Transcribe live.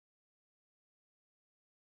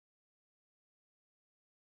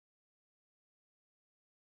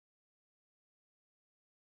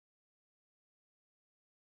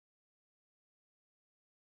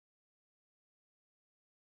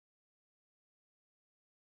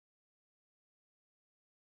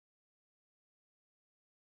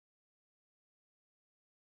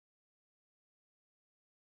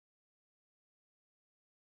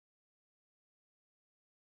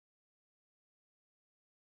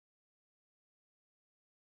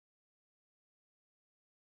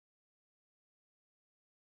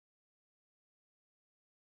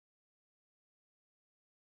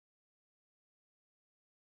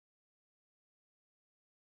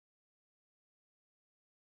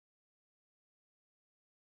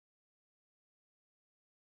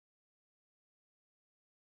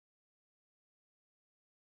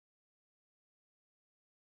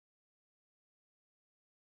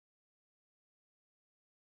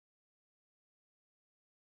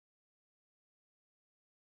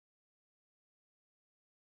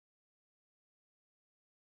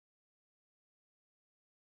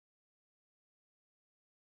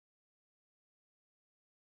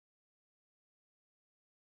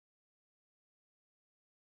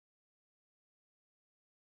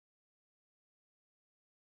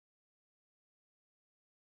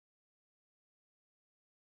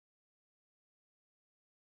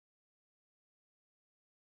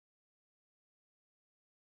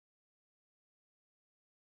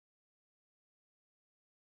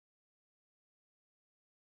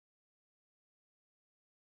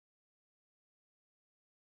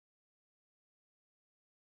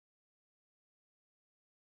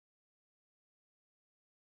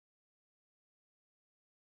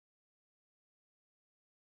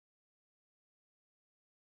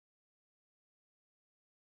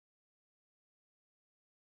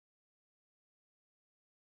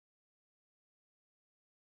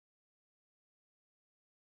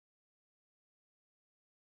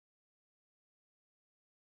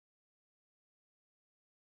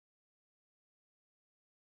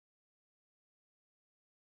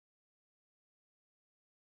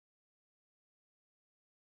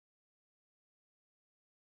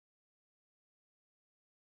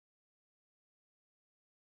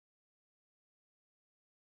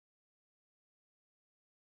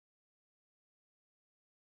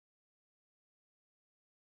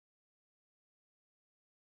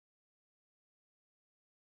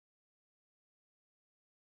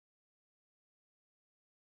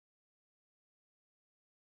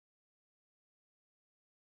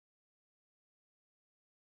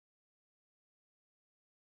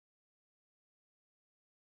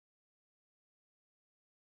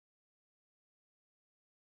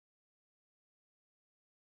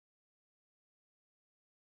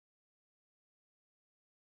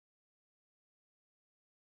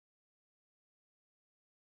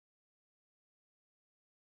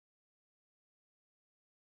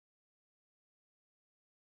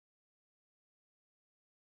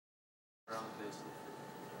around the base.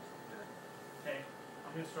 Okay,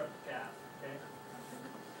 I'm going to start the calf. Okay.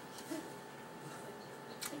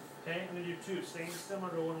 Okay, I'm going to do two. Same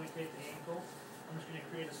similar to when we take the ankle. I'm just going to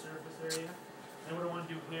create a surface area. And what I want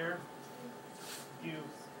to do here, do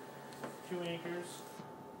 2 anchors.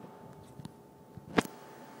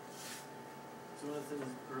 So one of the things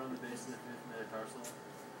around the base of the fifth metatarsal,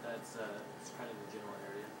 that's kind of the general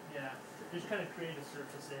area. Yeah, just kind of create a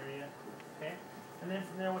surface area. Okay, and then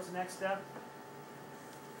from there, what's the next step?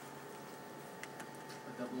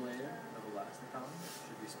 A double layer of elastic column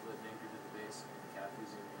should be split and anchored at the base of the calf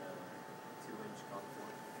using 2-inch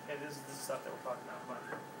conform. Okay, this is the stuff that we're talking about, but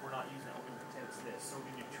we're not using it. We're going to pretend it's this. So we're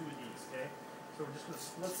going to do 2 of these, okay? So we're just going to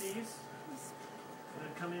split these, and then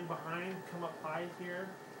come in behind, come up high here,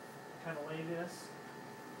 kind of lay this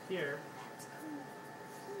here.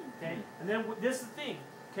 Okay, and then this is the thing,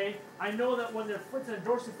 okay? I know that when their foot's in a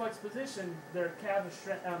dorsiflex position, their calf is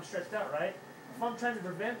stretched out, right? If I'm trying to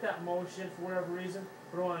prevent that motion for whatever reason,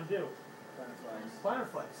 what do I want to do? Plantar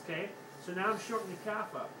flex, okay? So now I'm shortening the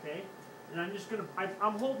calf up, okay? And I'm just going to,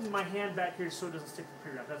 I'm holding my hand back here so it doesn't stick to the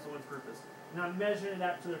pre-wrap. That's the one purpose. And I'm measuring it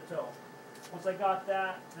out to their toe. Once I got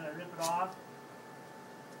that, then I rip it off.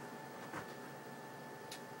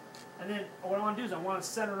 And then what I want to do is I want to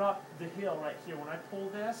center up the heel right here. When I pull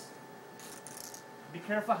this, be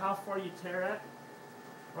careful how far you tear it.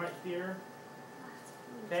 Right here.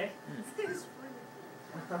 Okay?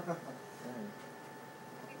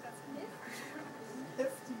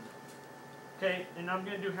 Okay, and I'm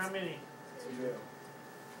going to do how many? 2. Look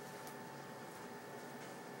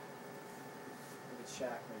at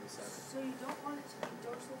Shaq, maybe 7. So you don't want it to be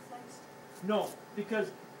dorsal flexed? No,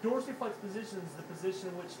 because dorsiflex position is the position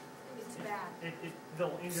in which It's bad.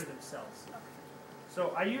 they'll injure themselves. Okay.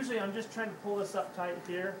 So I'm just trying to pull this up tight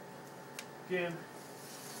here. Again,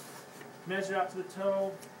 measure out to the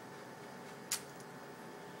toe.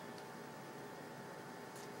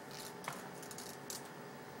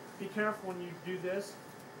 Be careful when you do this.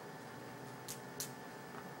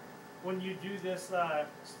 When you do this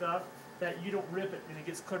stuff, that you don't rip it and it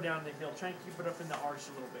gets clear down the hill. Try and keep it up in the arch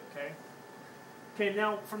a little bit, okay? Okay,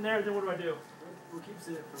 now from there, then what do I do? What keeps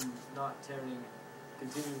it from not tearing,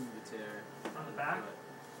 continuing to tear? On the back?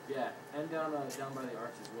 Yeah, and down by the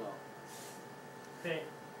arch as well. Okay.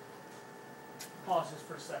 Pause just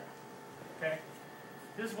for a second. Okay?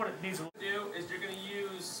 This is what it needs to do is you're going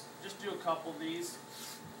to just do a couple of these.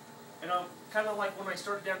 And kind of like when I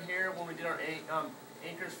started down here, when we did our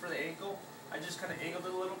anchors for the ankle, I just kind of angled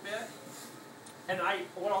it a little bit. And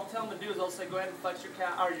what I'll tell them to do is I'll say, go ahead and flex your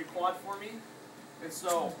quad for me. And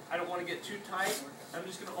so I don't want to get too tight. I'm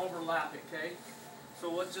just going to overlap it, okay?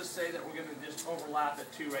 So let's just say that we're going to just overlap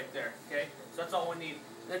it too right there, okay? So that's all we need.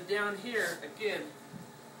 Then down here, again,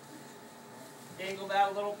 angle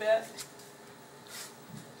that a little bit.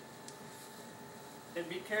 And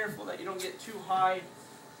be careful that you don't get too high,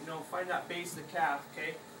 find that base of the calf,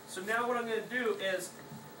 okay? So now what I'm going to do is,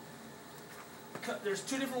 there's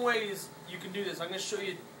 2 different ways you can do this. I'm going to show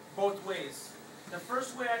you both ways. The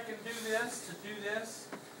first way I can do this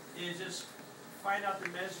is just find out the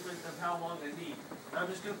measurement of how long I need. I'm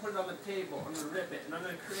just going to put it on the table. I'm going to rip it, and I'm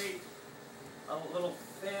going to create a little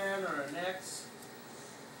fan or an X.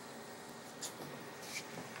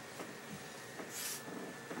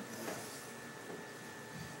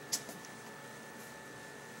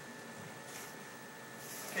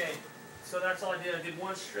 Okay, so that's all I did. I did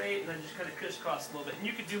 1 straight, and then just kind of crisscross a little bit. And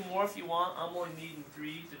you could do more if you want. I'm only needing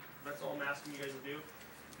 3. That's all I'm asking you guys to do.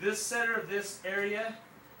 This center of this area,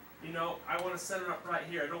 I want to center up right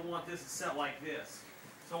here. I don't want this to set like this.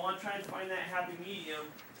 So I want to try and find that happy medium.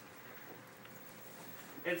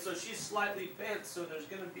 And so she's slightly bent, so there's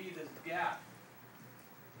going to be this gap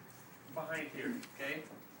behind here, okay?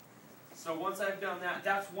 So once I've done that,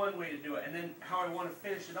 that's one way to do it. And then how I want to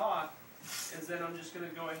finish it off is then I'm just going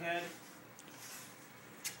to go ahead .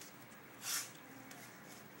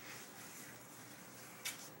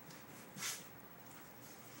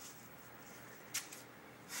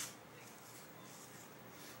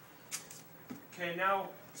 Okay, now,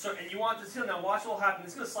 and you want this heel. Now watch what will happen.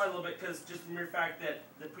 It's going to slide a little bit because just the mere fact that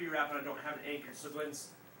the pre-wrap and I don't have an anchor. So go ahead and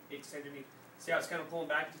extend your knee. See how it's kind of pulling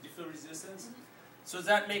back? Did you feel resistance? So does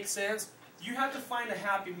that make sense? You have to find a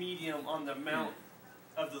happy medium on the amount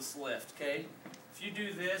of this lift, okay? If you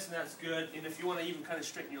do this, and that's good, and if you want to even kind of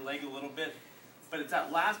straighten your leg a little bit, but it's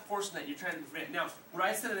that last portion that you're trying to prevent. Now, would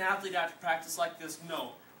I send an athlete out to practice like this?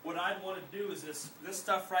 No. What I'd want to do is this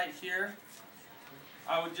stuff right here,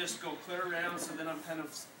 I would just go clear around, so then I'm kind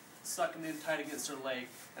of sucking in tight against her leg,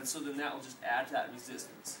 and so then that will just add to that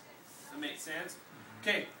resistance. Does that make sense?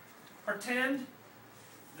 Okay, pretend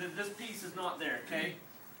this piece is not there, okay?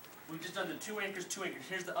 We've just done the 2 anchors, 2 anchors.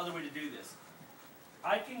 Here's the other way to do this.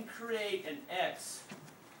 I can create an X.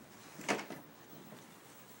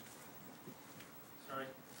 Sorry.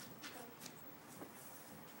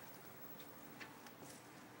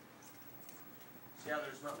 See how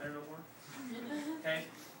there's not there no more? Okay?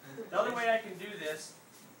 The other way I can do this,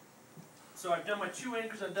 so I've done my 2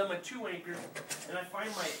 anchors, I've done my 2 anchors, and I find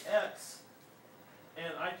my X,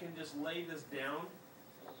 and I can just lay this down.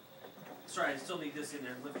 Sorry, I still need this in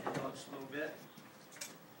there. Lift it up just a little bit.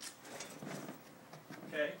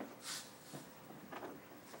 Okay.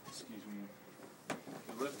 Excuse me.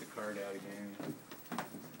 You lift the card out again.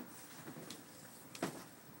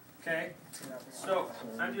 Okay. So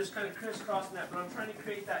I'm just kind of crisscrossing that, but I'm trying to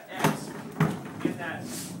create that X in that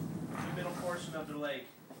the middle portion of the leg.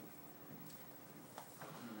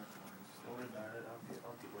 Don't worry about it.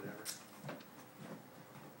 I'll do whatever.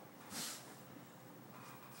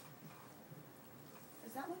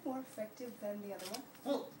 Is that one more effective than the other one?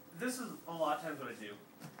 Well, this is a lot of times what I do.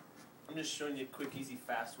 I'm just showing you a quick, easy,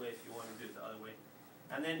 fast way if you want to do it the other way.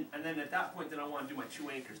 And then at that point, then I want to do my 2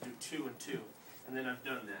 anchors, do 2 and 2, and then I've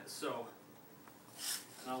done that. So,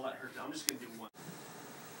 and I'll let her do. I'm just going to do 1.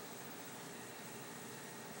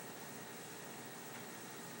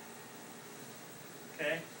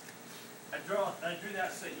 Okay. I drew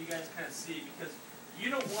that so that you guys kind of see, because you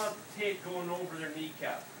don't want the tape going over their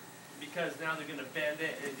kneecap, because now they're going to bend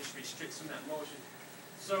it and it just restricts some of that motion.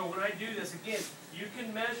 So when I do this, again, you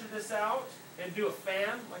can measure this out and do a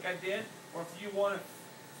fan like I did, or if you want to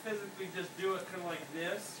physically just do it kind of like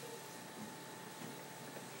this.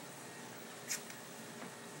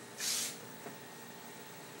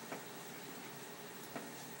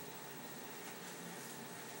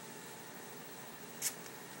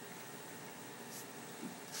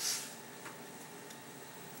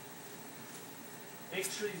 Make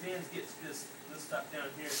sure these ends get this stuff down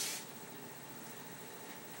here. If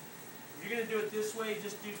you're going to do it this way,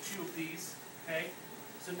 just do 2 of these, okay?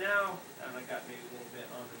 So now, and I got maybe a little bit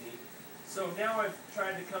on the knee. So now I've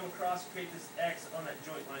tried to come across, create this X on that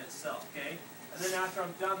joint line itself, okay? And then after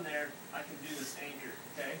I'm done there, I can do this anchor,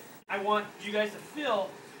 okay? I want you guys to feel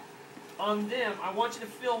on them. I want you to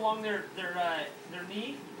feel along their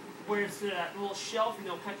knee, where it's that little shelf, and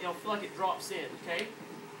it'll feel like it drops in, okay?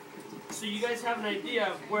 So you guys have an idea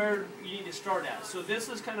of where you need to start at. So this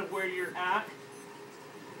is kind of where you're at,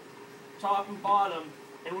 top and bottom,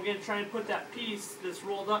 and we're going to try and put that piece, this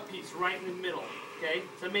rolled up piece, right in the middle. Okay?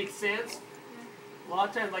 Does that make sense? A lot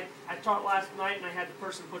of times, like I taught last night, and I had the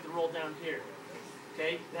person put the roll down here.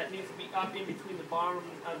 Okay? That needs to be up in between the bottom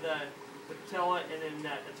of the patella and then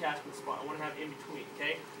that attachment spot. I want to have it in between.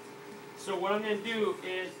 Okay? So what I'm going to do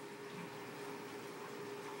is,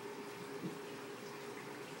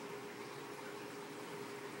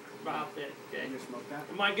 about that, okay?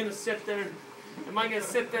 Am I gonna sit there? Am I gonna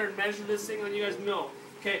sit there and measure this thing on you guys? No.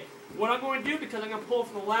 Okay. What I'm going to do, because I'm gonna pull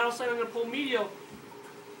from the lateral side, I'm gonna pull medial.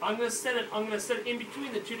 I'm gonna set it in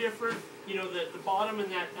between the 2 different, you know, the bottom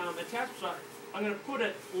and that attachment spot. I'm gonna put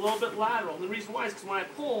it a little bit lateral. And the reason why is because when I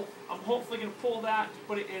pull, I'm hopefully gonna pull that to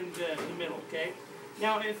put it in the middle. Okay.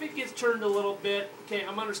 Now, if it gets turned a little bit, okay,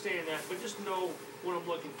 I'm understanding that, but just know what I'm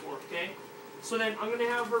looking for. Okay. So then I'm gonna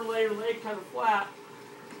have her lay her leg kind of flat.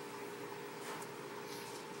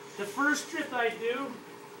 The first strip I do,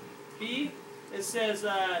 B, it says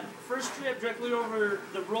first strip directly over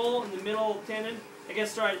the roll in the middle tendon. I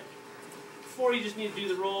guess, sorry, 4 you just need to do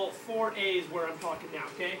the roll. 4A is where I'm talking now,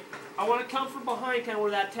 okay? I want to come from behind, kind of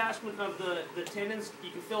where that attachment of the tendons,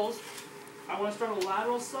 you can feel those. I want to start on the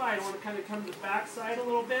lateral side. I want to kind of come to the back side a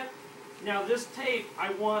little bit. Now this tape,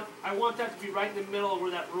 I want that to be right in the middle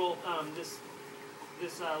where that roll, this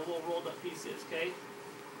little rolled up piece is, okay?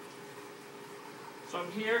 So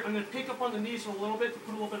I'm here, I'm going to pick up on the knees a little bit to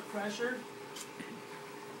put a little bit of pressure.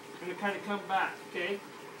 I'm going to kind of come back, okay?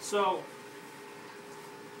 So,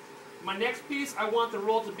 my next piece, I want the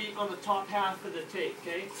roll to be on the top half of the tape,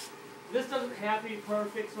 okay? This doesn't have to be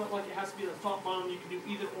perfect, it's not like it has to be the top bottom, you can do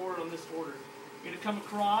either or on this order. You're going to come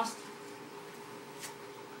across,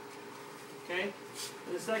 okay?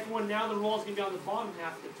 And the second one, now the roll is going to be on the bottom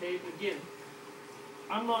half of the tape. Again,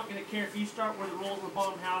 I'm not going to care if you start where the roll's on the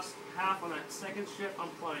bottom half on that second strip, I'm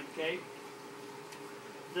fine, okay?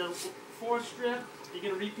 The 4th strip, you're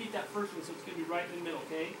going to repeat that first one, so it's going to be right in the middle,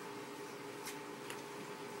 okay?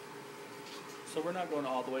 So we're not going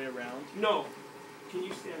all the way around? No. Can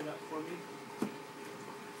you stand up for me?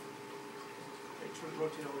 Okay,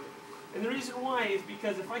 rotate over. And the reason why is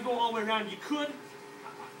because if I go all the way around, you could,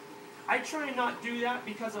 I try and not do that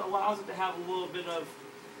because it allows it to have a little bit of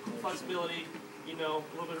flexibility, you know,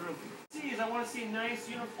 a little bit of room. see is I want to see nice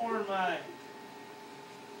uniform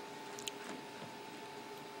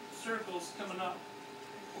circles coming up.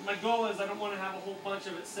 My goal is I don't want to have a whole bunch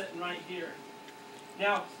of it sitting right here.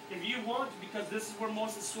 Now, if you want, because this is where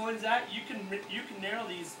most of the swelling's at, you can narrow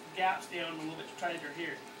these gaps down a little bit tighter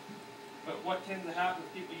here. But what tends to happen is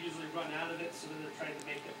people usually run out of it, so then they're trying to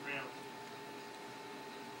make it round.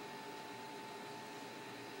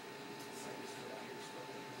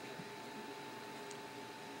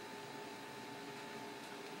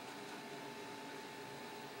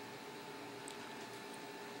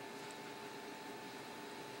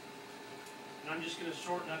 And I'm just going to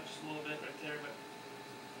shorten up just a little bit right there, but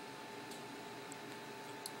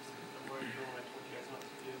I'm already doing what I told you guys not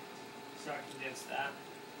to do. So I condensed that.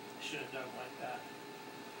 I should have done it like that.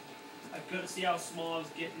 I've got to see how small I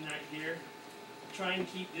was getting right here. Try and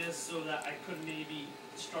keep this so that I could maybe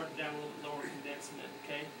start down a little bit lower condensing it,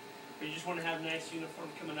 okay? But you just want to have nice uniform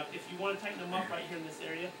coming up. If you want to tighten them up right here in this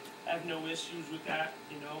area, I have no issues with that,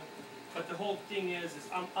 you know. But the whole thing is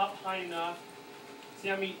I'm up high enough. See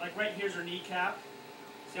how many, like right here's our kneecap.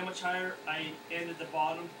 See how much higher I ended the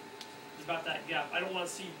bottom? It's about that gap. I don't want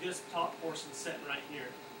to see this top portion sitting right here,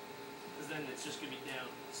 because then it's just going to be down.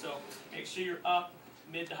 So make sure you're up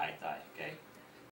mid to high thigh, okay?